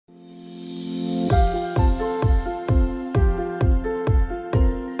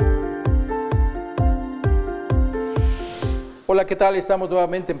Hola, ¿qué tal? Estamos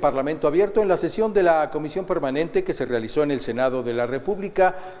nuevamente en Parlamento Abierto. En la sesión de la Comisión Permanente que se realizó en el Senado de la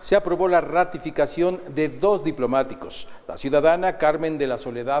República, se aprobó la ratificación de 2 diplomáticos. La ciudadana Carmen de la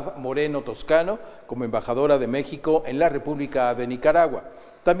Soledad Moreno Toscano, como embajadora de México en la República de Nicaragua.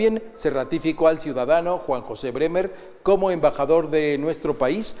 También se ratificó al ciudadano Juan José Bremer como embajador de nuestro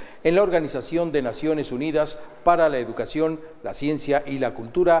país en la Organización de Naciones Unidas para la Educación, la Ciencia y la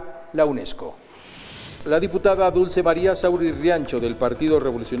Cultura, la UNESCO. La diputada Dulce María Sauri Riancho del Partido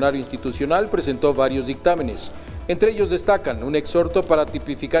Revolucionario Institucional presentó varios dictámenes. Entre ellos destacan un exhorto para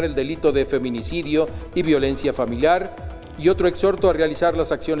tipificar el delito de feminicidio y violencia familiar y otro exhorto a realizar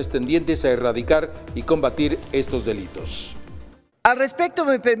las acciones tendientes a erradicar y combatir estos delitos. Al respecto,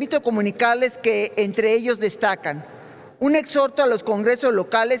 me permito comunicarles que entre ellos destacan un exhorto a los congresos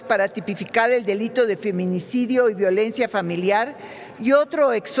locales para tipificar el delito de feminicidio y violencia familiar y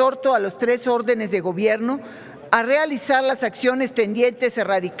otro exhorto a los 3 órdenes de gobierno a realizar las acciones tendientes a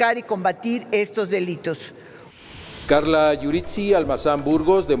erradicar y combatir estos delitos. Carla Yuritsi Almazán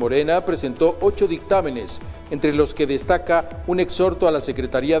Burgos, de Morena, presentó 8 dictámenes, entre los que destaca un exhorto a la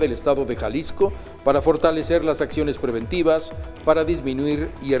Secretaría del Estado de Jalisco para fortalecer las acciones preventivas para disminuir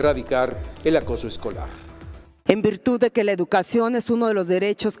y erradicar el acoso escolar. En virtud de que la educación es uno de los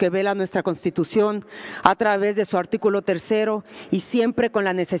derechos que vela nuestra Constitución a través de su artículo 3º y siempre con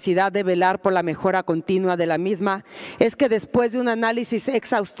la necesidad de velar por la mejora continua de la misma, es que después de un análisis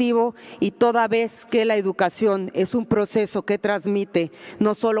exhaustivo y toda vez que la educación es un proceso que transmite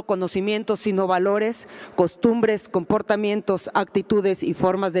no solo conocimientos sino valores, costumbres, comportamientos, actitudes y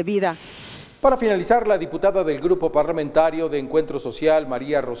formas de vida. Para finalizar, la diputada del Grupo Parlamentario de Encuentro Social,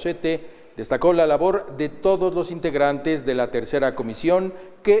 María Rosete, destacó la labor de todos los integrantes de la tercera comisión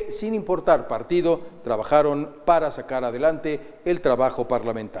que, sin importar partido, trabajaron para sacar adelante el trabajo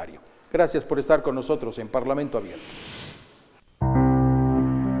parlamentario. Gracias por estar con nosotros en Parlamento Abierto.